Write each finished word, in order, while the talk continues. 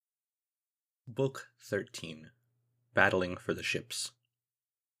Book 13 Battling for the Ships.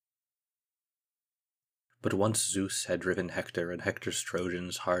 But once Zeus had driven Hector and Hector's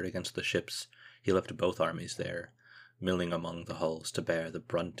Trojans hard against the ships, he left both armies there, milling among the hulls to bear the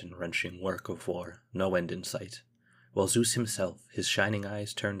brunt and wrenching work of war, no end in sight, while Zeus himself, his shining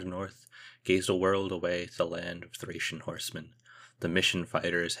eyes turned north, gazed a world away to the land of Thracian horsemen, the mission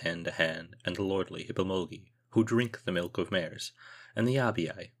fighters hand to hand, and the lordly Hippomolgi, who drink the milk of mares, and the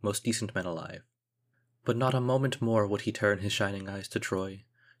Abii, most decent men alive. But not a moment more would he turn his shining eyes to Troy.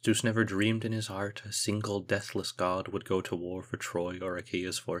 Zeus never dreamed in his heart a single deathless god would go to war for Troy or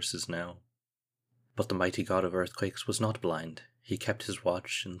Achaea's forces now. But the mighty god of earthquakes was not blind. He kept his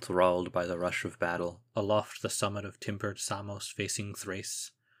watch, enthralled by the rush of battle, aloft the summit of timbered Samos facing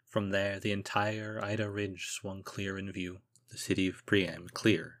Thrace. From there the entire Ida ridge swung clear in view, the city of Priam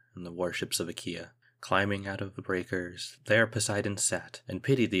clear, and the warships of Achaea. Climbing out of the breakers, there Poseidon sat, and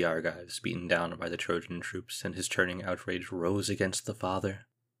pitied the Argives beaten down by the Trojan troops, and his turning outrage rose against the father.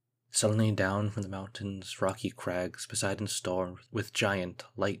 Suddenly down from the mountains' rocky crags Poseidon stormed with giant,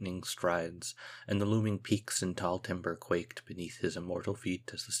 lightning strides, and the looming peaks and tall timber quaked beneath his immortal feet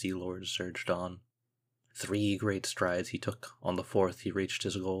as the sea lords surged on. 3 great strides he took, on the 4th he reached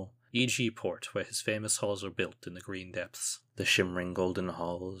his goal, e.g. port, where his famous halls are built in the green depths, the shimmering golden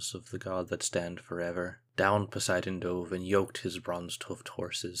halls of the god that stand forever. Down Poseidon dove and yoked his bronze-toothed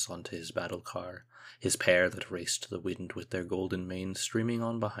horses onto his battle car, his pair that raced the wind with their golden manes streaming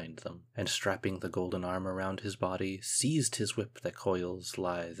on behind them, and strapping the golden arm around his body, seized his whip that coils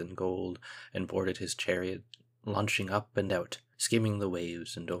lithe in gold, and boarded his chariot, launching up and out, skimming the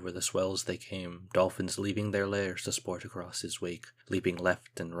waves, and over the swells they came, dolphins leaving their lairs to sport across his wake, leaping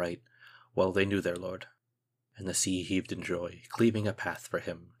left and right. Well, they knew their lord. And the sea heaved in joy, cleaving a path for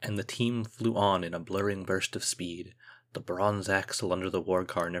him, and the team flew on in a blurring burst of speed. The bronze axle under the war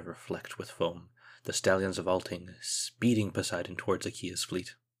car never flecked with foam, the stallions vaulting, speeding Poseidon towards Achaea's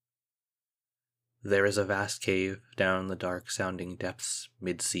fleet. There is a vast cave down the dark-sounding depths,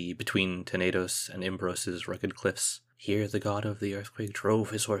 mid-sea, between Tenedos and Imbros' rugged cliffs. Here the god of the earthquake drove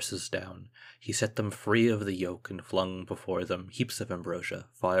his horses down. He set them free of the yoke and flung before them heaps of ambrosia,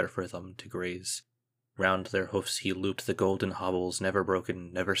 fodder for them to graze. Round their hoofs he looped the golden hobbles, never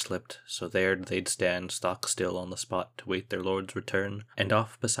broken, never slipped, so there they'd stand stock still on the spot to wait their lord's return, and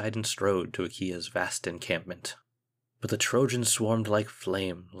off Poseidon strode to Achaea's vast encampment. But the Trojans swarmed like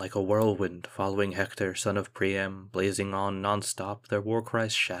flame, like a whirlwind, following Hector, son of Priam, blazing on non-stop, their war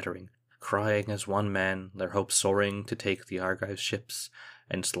cries shattering, crying as one man, their hopes soaring to take the Argive ships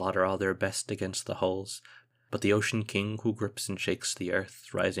and slaughter all their best against the hulls. But the ocean king who grips and shakes the earth,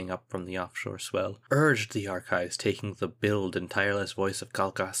 rising up from the offshore swell, urged the Argives, taking the billed and tireless voice of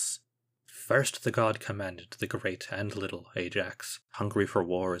Calchas. First the god commanded the great and little Ajax, hungry for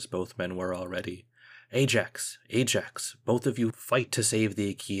war as both men were already. Ajax, Ajax, both of you fight to save the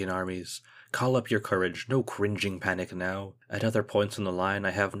Achaean armies. Call up your courage, no cringing panic now. At other points on the line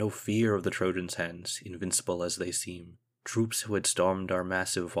I have no fear of the Trojans' hands, invincible as they seem. Troops who had stormed our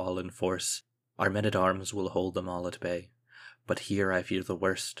massive wall in force, our men-at-arms will hold them all at bay. But here I fear the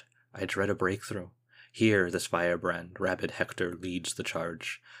worst. I dread a breakthrough. Here this firebrand, rabid Hector, leads the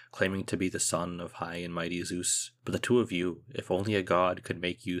charge, claiming to be the son of high and mighty Zeus. But the two of you, if only a god could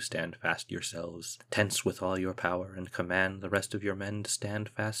make you stand fast yourselves, tense with all your power, and command the rest of your men to stand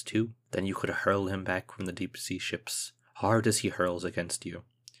fast too, then you could hurl him back from the deep-sea ships, hard as he hurls against you,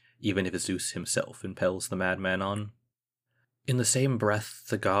 even if Zeus himself impels the madman on. In the same breath,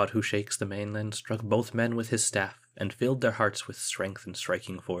 the god who shakes the mainland struck both men with his staff, and filled their hearts with strength and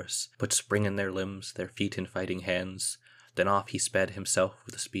striking force, put spring in their limbs, their feet in fighting hands. Then off he sped himself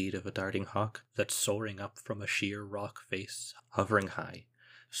with the speed of a darting hawk, that soaring up from a sheer rock face, hovering high,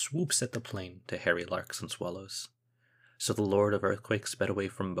 swoops at the plain to harry larks and swallows. So the lord of earthquakes sped away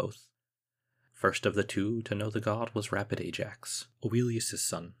from both. First of the two to know the god was rapid Ajax, Oileus'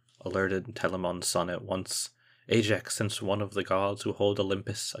 son, alerted Telamon's son at once. Ajax, since one of the gods who hold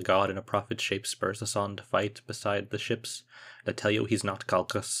Olympus, a god in a prophet's shape, spurs us on to fight beside the ships. And I tell you he's not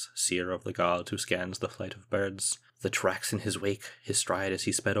Calchas, seer of the gods who scans the flight of birds. The tracks in his wake, his stride as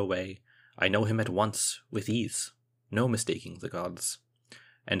he sped away, I know him at once, with ease. No mistaking the gods.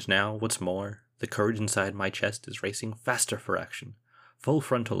 And now, what's more, the courage inside my chest is racing faster for action. Full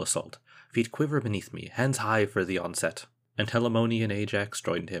frontal assault, feet quiver beneath me, hands high for the onset. And Telamone and Ajax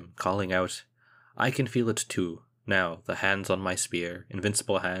joined him, calling out, I can feel it too, now, the hands on my spear,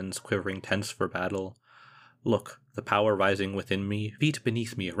 invincible hands quivering tense for battle. Look, the power rising within me, feet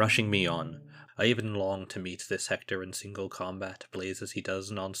beneath me, rushing me on. I even long to meet this Hector in single combat, blaze as he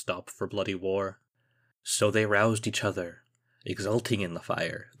does non-stop for bloody war. So they roused each other. exulting in the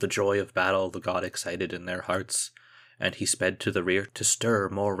fire, the joy of battle the god excited in their hearts, and he sped to the rear to stir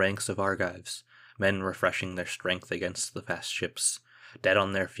more ranks of Argives, men refreshing their strength against the fast ships, dead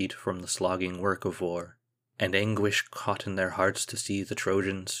on their feet from the slogging work of war, and anguish caught in their hearts to see the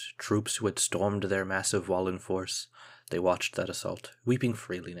Trojans, troops who had stormed their massive wall in force. They watched that assault, weeping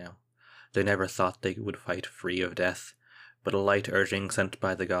freely now. They never thought they would fight free of death, but a light urging sent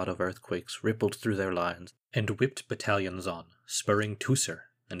by the god of earthquakes rippled through their lines, and whipped battalions on, spurring Teucer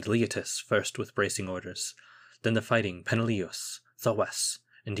and Leotus first with bracing orders, then the fighting Peneleos, Thoas,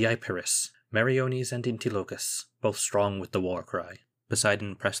 and Deiperus, Meriones and Antilochus, both strong with the war cry.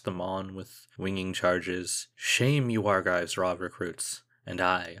 Poseidon pressed them on with winging charges. Shame, you Argives, raw recruits, and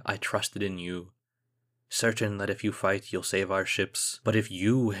I trusted in you. Certain that if you fight, you'll save our ships, but if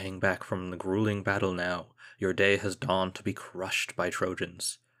you hang back from the grueling battle now, your day has dawned to be crushed by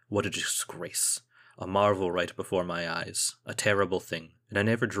Trojans. What a disgrace! A marvel right before my eyes, a terrible thing, and I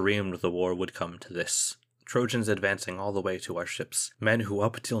never dreamed the war would come to this. Trojans advancing all the way to our ships, men who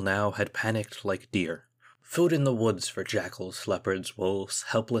up till now had panicked like deer. Food in the woods for jackals, leopards, wolves,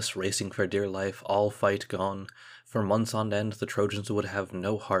 helpless racing for dear life, all fight gone. For months on end the Trojans would have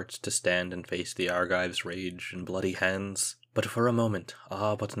no heart to stand and face the Argives' rage and bloody hands. But for a moment,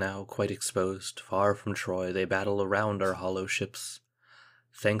 but now quite exposed, far from Troy, they battle around our hollow ships.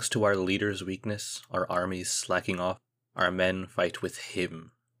 Thanks to our leader's weakness, our armies slacking off, our men fight with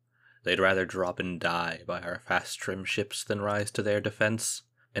him. They'd rather drop and die by our fast trim ships than rise to their defense.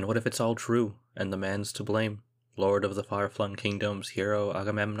 And what if it's all true, and the man's to blame? Lord of the far-flung kingdoms, hero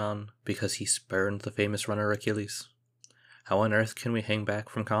Agamemnon, because he spurned the famous runner Achilles. How on earth can we hang back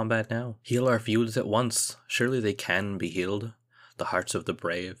from combat now? Heal our feuds at once. Surely they can be healed. The hearts of the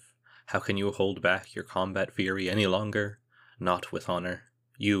brave. How can you hold back your combat fury any longer? Not with honor.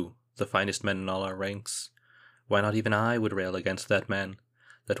 You, the finest men in all our ranks. Why not even I would rail against that man,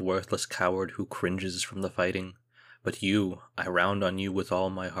 that worthless coward who cringes from the fighting. But you, I round on you with all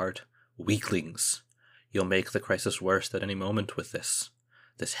my heart. Weaklings! You'll make the crisis worse at any moment with this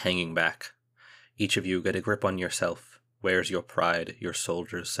hanging back. Each of you get a grip on yourself. Where's your pride, your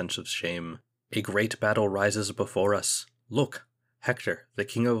soldier's sense of shame? A great battle rises before us. Look! Hector, the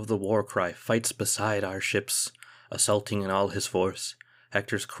king of the war cry, fights beside our ships, assaulting in all his force.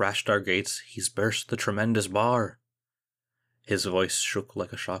 Hector's crashed our gates, he's burst the tremendous bar. His voice shook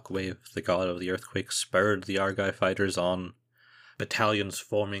like a shock wave. The god of the earthquake spurred the Argive fighters on. Battalions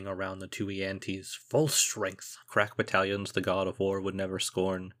forming around the two Aeantes, full strength, crack battalions the god of war would never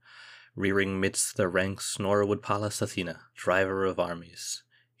scorn. Rearing midst their ranks, nor would Pallas Athena, driver of armies.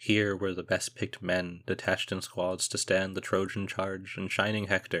 Here were the best-picked men, detached in squads to stand the Trojan charge, and shining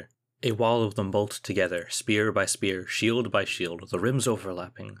Hector. A wall of them bolt together, spear by spear, shield by shield, the rims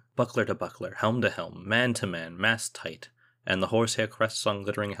overlapping, buckler to buckler, helm to helm, man to man, mast tight, and the horsehair crests on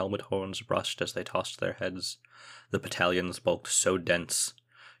glittering helmet horns brushed as they tossed their heads. The battalions bulked so dense,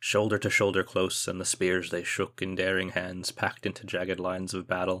 shoulder to shoulder close, and the spears they shook in daring hands packed into jagged lines of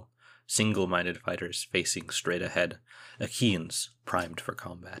battle. Single-minded fighters facing straight ahead, Achaeans primed for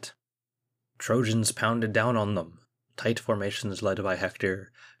combat. Trojans pounded down on them, tight formations led by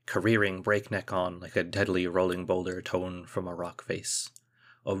Hector, careering breakneck on like a deadly rolling boulder torn from a rock face.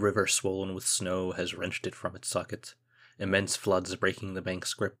 A river swollen with snow has wrenched it from its socket, immense floods breaking the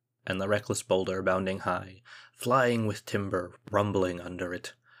bank's grip, and the reckless boulder bounding high, flying with timber, rumbling under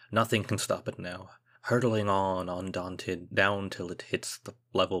it. Nothing can stop it now. Hurtling on, undaunted, down till it hits the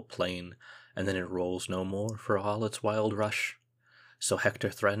level plain, and then it rolls no more for all its wild rush. So Hector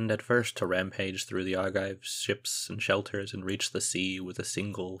threatened at first to rampage through the Argive ships and shelters and reach the sea with a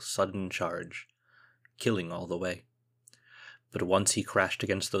single, sudden charge, killing all the way. But once he crashed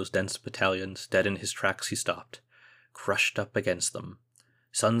against those dense battalions, dead in his tracks he stopped, crushed up against them.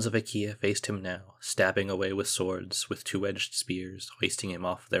 Sons of Achaea faced him now, stabbing away with swords, with two-edged spears, hoisting him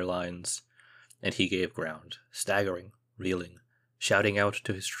off their lines. And he gave ground, staggering, reeling, shouting out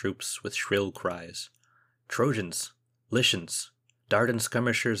to his troops with shrill cries. Trojans! Lycians! Dardan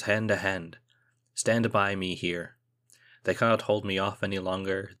skirmishers hand to hand! Stand by me here! They cannot hold me off any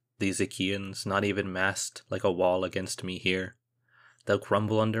longer, these Achaeans, not even massed like a wall against me here. They'll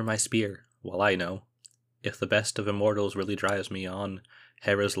crumble under my spear, well I know. If the best of immortals really drives me on,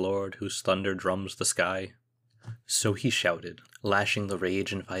 Hera's lord whose thunder drums the sky. So he shouted, lashing the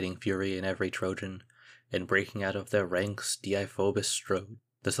rage and fighting fury in every Trojan, and breaking out of their ranks Deiphobus strode.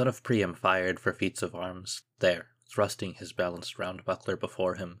 The son of Priam fired for feats of arms, there, thrusting his balanced round buckler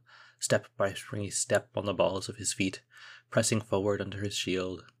before him, step by springy step on the balls of his feet, pressing forward under his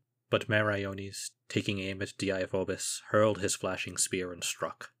shield. But Meriones, taking aim at Deiphobus, hurled his flashing spear and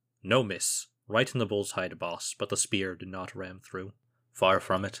struck. No miss! right in the bull's-hide boss, but the spear did not ram through. Far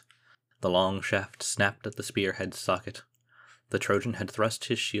from it. The long shaft snapped at the spearhead's socket. The Trojan had thrust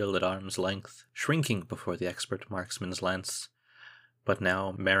his shield at arm's length, shrinking before the expert marksman's lance. But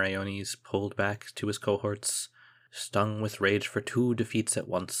now Meriones pulled back to his cohorts, stung with rage for 2 defeats at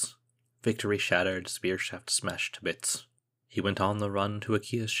once. Victory shattered, spear shaft smashed to bits. He went on the run to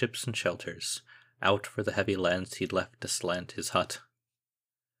Achaea's ships and shelters, out for the heavy lance he'd left aslant his hut.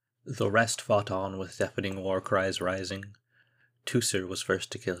 The rest fought on with deafening war cries rising. Teucer was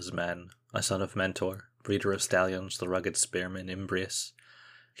first to kill his man, a son of Mentor, breeder of stallions, the rugged spearman Imbrius.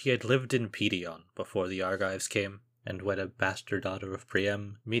 He had lived in Pedion before the Argives came, and wed a bastard daughter of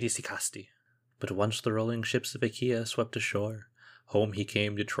Priam, Medisicasti. But once the rolling ships of Achaea swept ashore, home he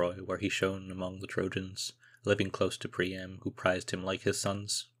came to Troy, where he shone among the Trojans, living close to Priam, who prized him like his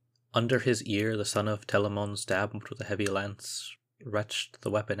sons. Under his ear the son of Telamon stabbed with a heavy lance, retched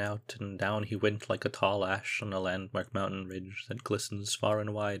the weapon out, and down he went like a tall ash on a landmark mountain ridge that glistens far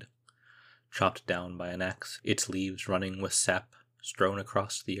and wide. Chopped down by an axe, its leaves running with sap strewn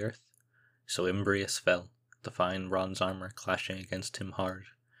across the earth. So Imbrius fell, the fine bronze armor clashing against him hard.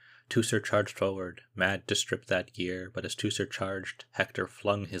 Teucer charged forward, mad to strip that gear, but as Teucer charged, Hector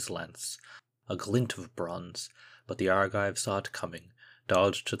flung his lance, a glint of bronze, but the Argive saw it coming,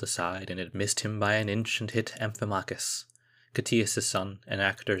 dodged to the side, and it missed him by an inch and hit Amphimachus, Cteus' son, and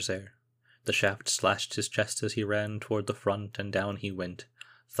Actor's heir. The shaft slashed his chest as he ran toward the front, and down he went,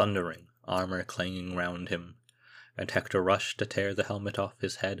 thundering, armor clanging round him, and Hector rushed to tear the helmet off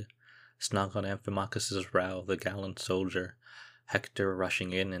his head. Snug on Amphimachus's brow, the gallant soldier, Hector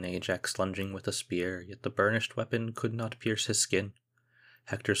rushing in and Ajax lunging with a spear, yet the burnished weapon could not pierce his skin.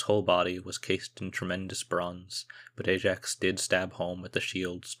 Hector's whole body was cased in tremendous bronze, but Ajax did stab home at the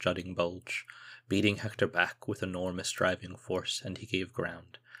shield's jutting bulge, beating Hector back with enormous driving force, and he gave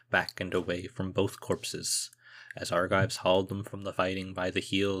ground, back and away from both corpses. As Argives hauled them from the fighting by the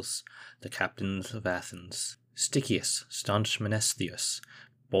heels, the captains of Athens, Stichius, staunch Menestheus,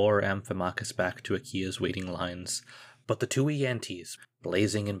 bore Amphimachus back to Achaea's waiting lines. But the 2 Aeantes,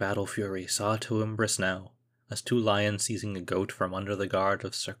 blazing in battle fury, saw to Imbrus now, as 2 lions seizing a goat from under the guard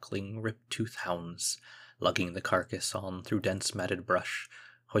of circling rip-toothed hounds, lugging the carcass on through dense matted brush,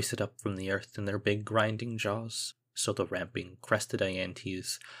 hoisted up from the earth in their big grinding jaws. So the ramping, crested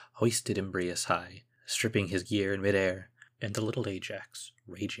Aeantes hoisted Imbrius high, stripping his gear in mid-air, and the little Ajax,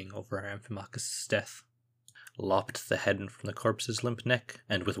 raging over Amphimachus' death, lopped the head from the corpse's limp neck,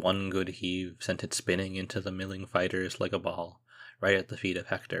 and with one good heave sent it spinning into the milling fighters like a ball, right at the feet of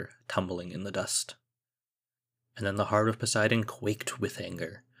Hector, tumbling in the dust. And then the heart of Poseidon quaked with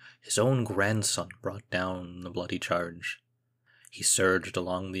anger. His own grandson brought down the bloody charge. He surged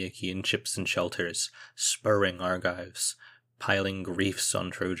along the Achaean ships and shelters, spurring Argives, piling griefs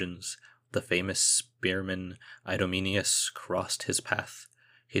on Trojans. The famous spearman Idomeneus crossed his path.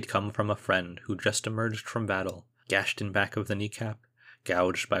 He had come from a friend who just emerged from battle, gashed in back of the kneecap,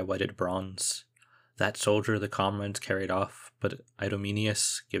 gouged by whetted bronze. That soldier the comrades carried off, but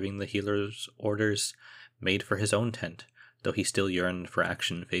Idomeneus, giving the healers orders, made for his own tent, though he still yearned for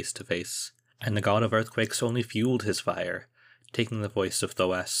action face to face. And the god of earthquakes only fueled his fire, taking the voice of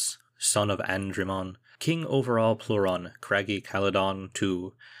Thoas, son of Andrimon, king over all Pleuron, craggy Calydon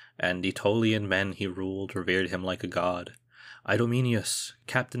too, and Aetolian men he ruled, revered him like a god. Idomeneus,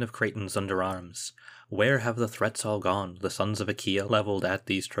 captain of Cretans under arms, where have the threats all gone, the sons of Achaea levelled at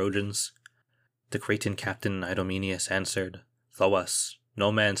these Trojans? The Cretan captain Idomeneus answered, Thoas,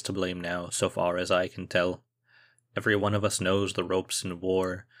 no man's to blame now, so far as I can tell. Every one of us knows the ropes in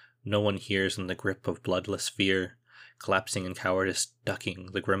war, no one hears in the grip of bloodless fear, collapsing in cowardice, ducking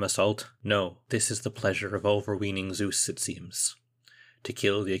the grim assault. No, this is the pleasure of overweening Zeus, it seems. To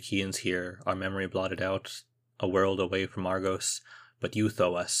kill the Achaeans here, our memory blotted out, a world away from Argos, but you,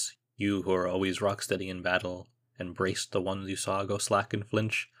 Thoas, you who are always rock-steady in battle, and braced the ones you saw go slack and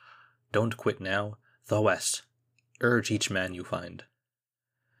flinch, don't quit now. Thoas, urge each man you find.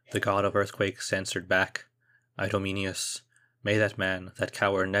 The god of earthquakes answered back, Idomeneus, may that man, that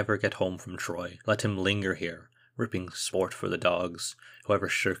coward, never get home from Troy. Let him linger here, ripping sport for the dogs. Whoever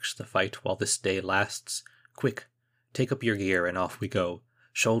shirks the fight while this day lasts, quick, take up your gear and off we go.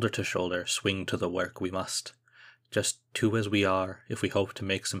 Shoulder to shoulder, swing to the work we must. Just 2 as we are, if we hope to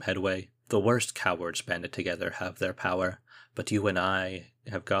make some headway. The worst cowards banded together have their power, but you and I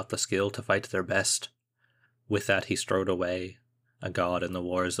have got the skill to fight their best. With that he strode away, a god in the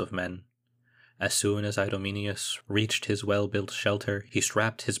wars of men. As soon as Idomeneus reached his well-built shelter, he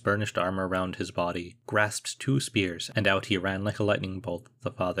strapped his burnished armor round his body, grasped 2 spears, and out he ran like a lightning bolt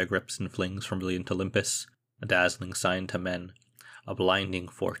the father grips and flings from brilliant Olympus, a dazzling sign to men, a blinding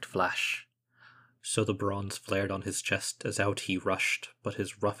forked flash. So the bronze flared on his chest as out he rushed, but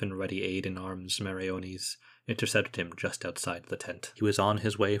his rough and ready aide in arms, Meriones, intercepted him just outside the tent. He was on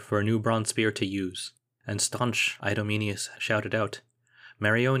his way for a new bronze spear to use, and staunch Idomeneus shouted out,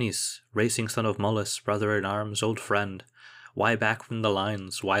 "Meriones, racing son of Molus, brother in arms, old friend, why back from the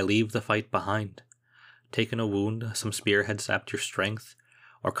lines, why leave the fight behind? Taken a wound, some spear had sapped your strength,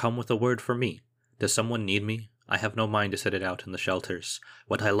 or come with a word for me? Does someone need me? I have no mind to sit it out in the shelters.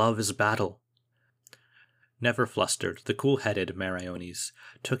 What I love is battle." Never flustered, the cool-headed Meriones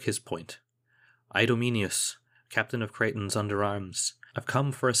took his point. "Idomeneus, captain of Creighton's underarms, I've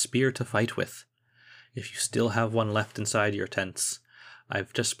come for a spear to fight with. If you still have one left inside your tents,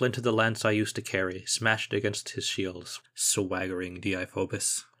 I've just splintered the lance I used to carry, smashed against his shields," swaggering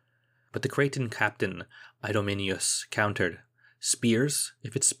Deiphobus. But the Cretan captain, Idomeneus, countered, "Spears?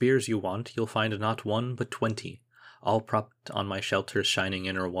 If it's spears you want, you'll find not one but 20, all propped on my shelter's shining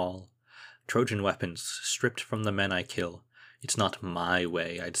inner wall. Trojan weapons, stripped from the men I kill. It's not my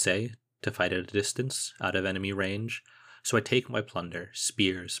way, I'd say, to fight at a distance, out of enemy range. So I take my plunder,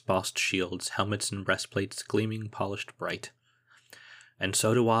 spears, bossed shields, helmets and breastplates gleaming polished bright." "And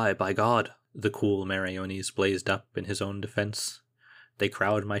so do I, by God," the cool Meriones blazed up in his own defense. "They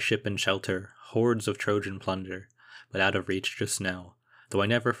crowd my ship and shelter, hordes of Trojan plunder, but out of reach just now. Though I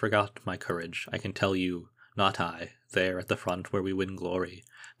never forgot my courage, I can tell you, not I, there at the front where we win glory,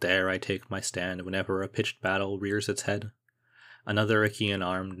 there I take my stand whenever a pitched battle rears its head. Another Achaean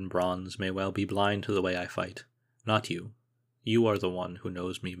armed in bronze may well be blind to the way I fight. Not you. You are the one who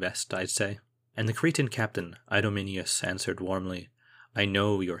knows me best, I'd say." And the Cretan captain, Idomeneus, answered warmly, "I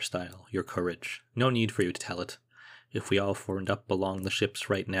know your style, your courage. No need for you to tell it. If we all formed up along the ships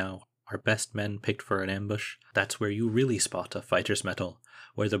right now, our best men picked for an ambush, that's where you really spot a fighter's mettle,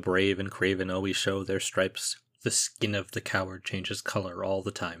 where the brave and craven always show their stripes. The skin of the coward changes color all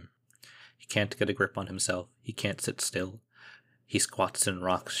the time. He can't get a grip on himself, he can't sit still. He squats and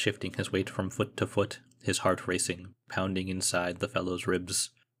rocks, shifting his weight from foot to foot, his heart racing, pounding inside the fellow's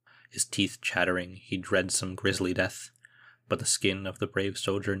ribs. His teeth chattering, he dreads some grisly death. But the skin of the brave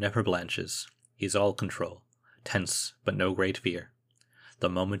soldier never blanches. He's all control, tense but no great fear. The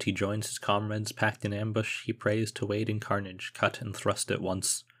moment he joins his comrades packed in ambush, he prays to wade in carnage, cut and thrust at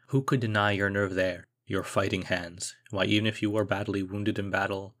once. Who could deny your nerve there, your fighting hands? Why, even if you were badly wounded in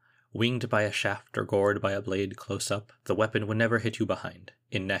battle, winged by a shaft or gored by a blade close up, the weapon would never hit you behind,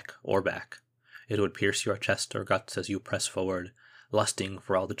 in neck or back. It would pierce your chest or guts as you press forward, lusting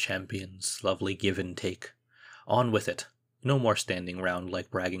for all the champions, lovely give and take. On with it! No more standing round like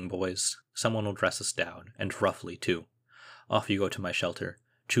bragging boys. Someone will dress us down, and roughly too. Off you go to my shelter.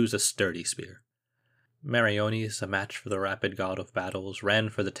 Choose a sturdy spear." Meriones, a match for the rapid god of battles, ran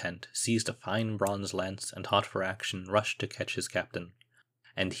for the tent, seized a fine bronze lance, and hot for action, rushed to catch his captain.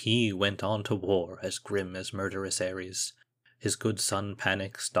 And he went on to war, as grim as murderous Ares, his good son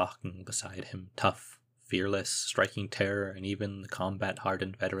Panic stalking beside him, tough, fearless, striking terror and even the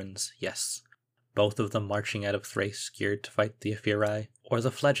combat-hardened veterans, yes. Both of them marching out of Thrace, geared to fight the Ephyri, or the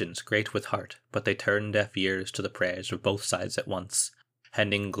Phlegians, great with heart, but they turned deaf ears to the prayers of both sides at once,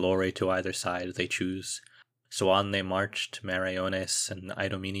 handing glory to either side they choose. So on they marched, Meriones and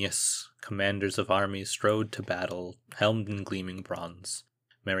Idomeneus, commanders of armies, strode to battle, helmed in gleaming bronze.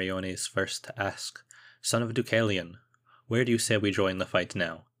 Meriones first to ask, "Son of Deucalion, where do you say we join the fight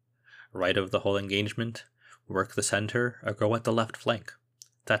now? Right of the whole engagement, work the center, or go at the left flank?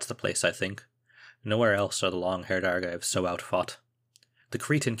 That's the place, I think. Nowhere else are the long-haired Argives so outfought." The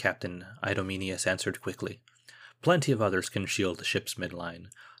Cretan captain, Idomeneus, answered quickly, "Plenty of others can shield the ship's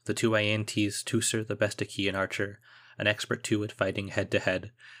midline. The two Iantes, Teucer, the best Achaean archer, an expert too at fighting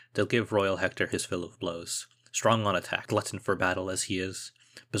head-to-head. They'll give royal Hector his fill of blows. Strong on attack, glutton for battle as he is.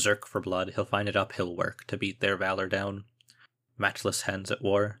 Berserk for blood, he'll find it uphill work to beat their valor down. Matchless hands at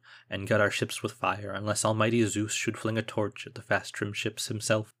war, and gut our ships with fire, unless almighty Zeus should fling a torch at the fast-trimmed ships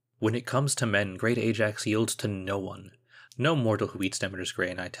himself. When it comes to men, great Ajax yields to no one. No mortal who eats Demeter's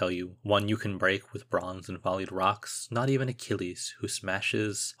grain, I tell you, one you can break with bronze and volleyed rocks, not even Achilles, who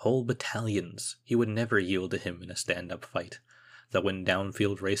smashes whole battalions. He would never yield to him in a stand-up fight, though in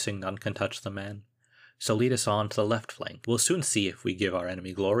downfield racing none can touch the man. So lead us on to the left flank. We'll soon see if we give our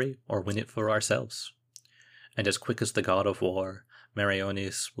enemy glory, or win it for ourselves." And as quick as the god of war,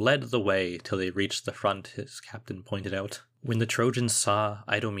 Meriones led the way till they reached the front his captain pointed out. When the Trojans saw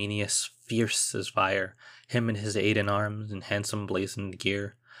Idomeneus fierce as fire, him and his aide in arms in handsome blazoned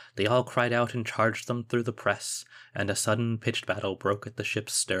gear, they all cried out and charged them through the press, and a sudden pitched battle broke at the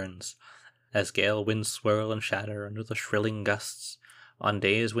ship's sterns. As gale winds swirl and shatter under the shrilling gusts, on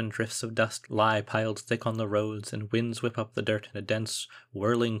days when drifts of dust lie piled thick on the roads and winds whip up the dirt in a dense,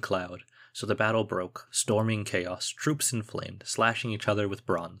 whirling cloud, So the battle broke, storming chaos, troops inflamed, slashing each other with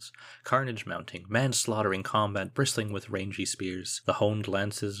bronze, carnage mounting, man-slaughtering combat bristling with rangy spears, the honed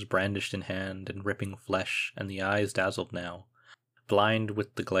lances brandished in hand and ripping flesh, and the eyes dazzled now, blind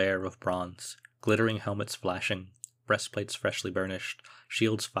with the glare of bronze, glittering helmets flashing, breastplates freshly burnished,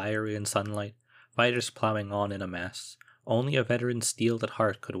 shields fiery in sunlight, fighters plowing on in a mass. Only a veteran steeled at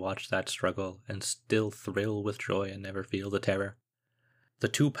heart could watch that struggle and still thrill with joy and never feel the terror. The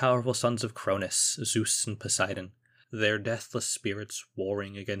two powerful sons of Cronus, Zeus and Poseidon, their deathless spirits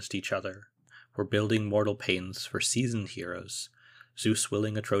warring against each other, were building mortal pains for seasoned heroes. Zeus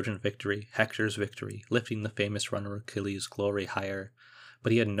willing a Trojan victory, Hector's victory, lifting the famous runner Achilles' glory higher,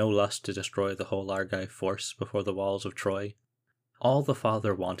 but he had no lust to destroy the whole Argive force before the walls of Troy. All the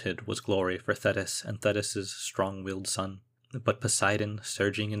father wanted was glory for Thetis and Thetis' strong-willed son, but Poseidon,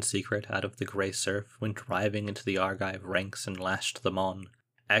 surging in secret out of the grey surf, went driving into the Argive ranks and lashed them on,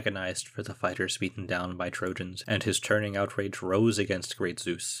 agonized for the fighters beaten down by Trojans, and his turning outrage rose against great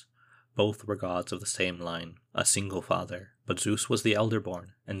Zeus. Both were gods of the same line, a single father, but Zeus was the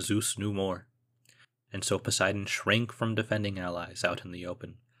elder-born, and Zeus knew more. And so Poseidon shrank from defending allies out in the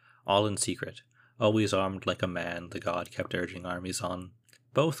open, all in secret. Always armed like a man, the god kept urging armies on.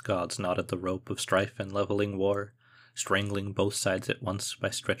 Both gods knotted the rope of strife and leveling war, strangling both sides at once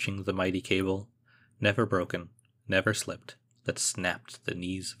by stretching the mighty cable, never broken, never slipped, that snapped the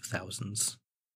knees of thousands.